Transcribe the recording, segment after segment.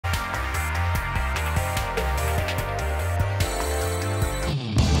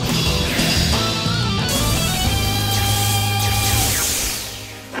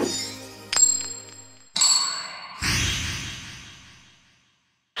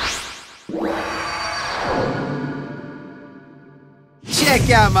Check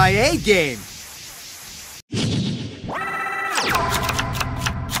out my A-game.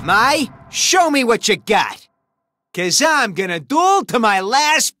 Mai, show me what you got. 'Cause I'm gonna duel to my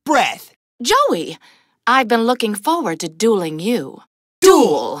last breath. Joey, I've been looking forward to dueling you.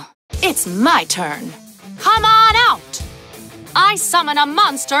 Duel! It's my turn. Come on out! I summon a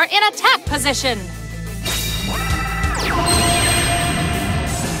monster in attack position.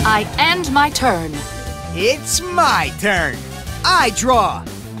 I end my turn. It's my turn. I draw.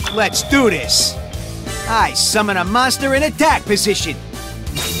 Let's do this. I summon a monster in attack position.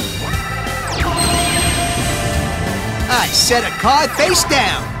 I set a card face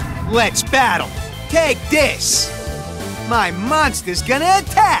down. Let's battle. Take this. My monster's gonna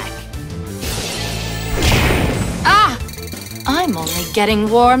attack. Ah! I'm only getting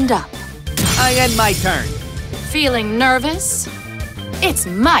warmed up. I end my turn. Feeling nervous? It's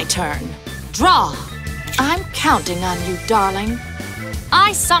my turn. Draw. I'm counting on you, darling.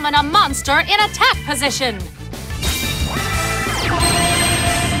 I summon a monster in attack position.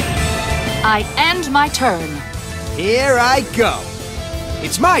 I end my turn. Here I go.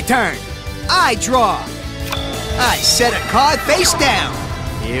 It's my turn. I draw. I set a card face down.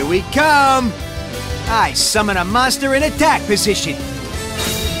 Here we come. I summon a monster in attack position.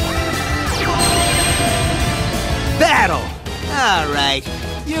 Battle. All right.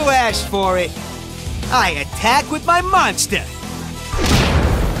 You asked for it. I attack with my monster.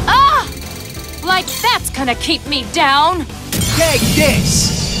 Ah! Like that's gonna keep me down. Take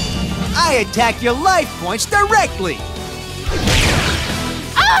this. I attack your life points directly.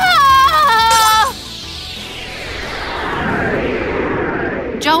 Ah!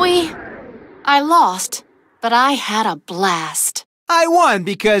 Joey, I lost, but I had a blast. I won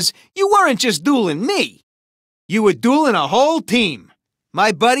because you weren't just dueling me. You were dueling a whole team.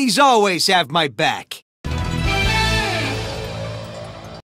 My buddies always have my back.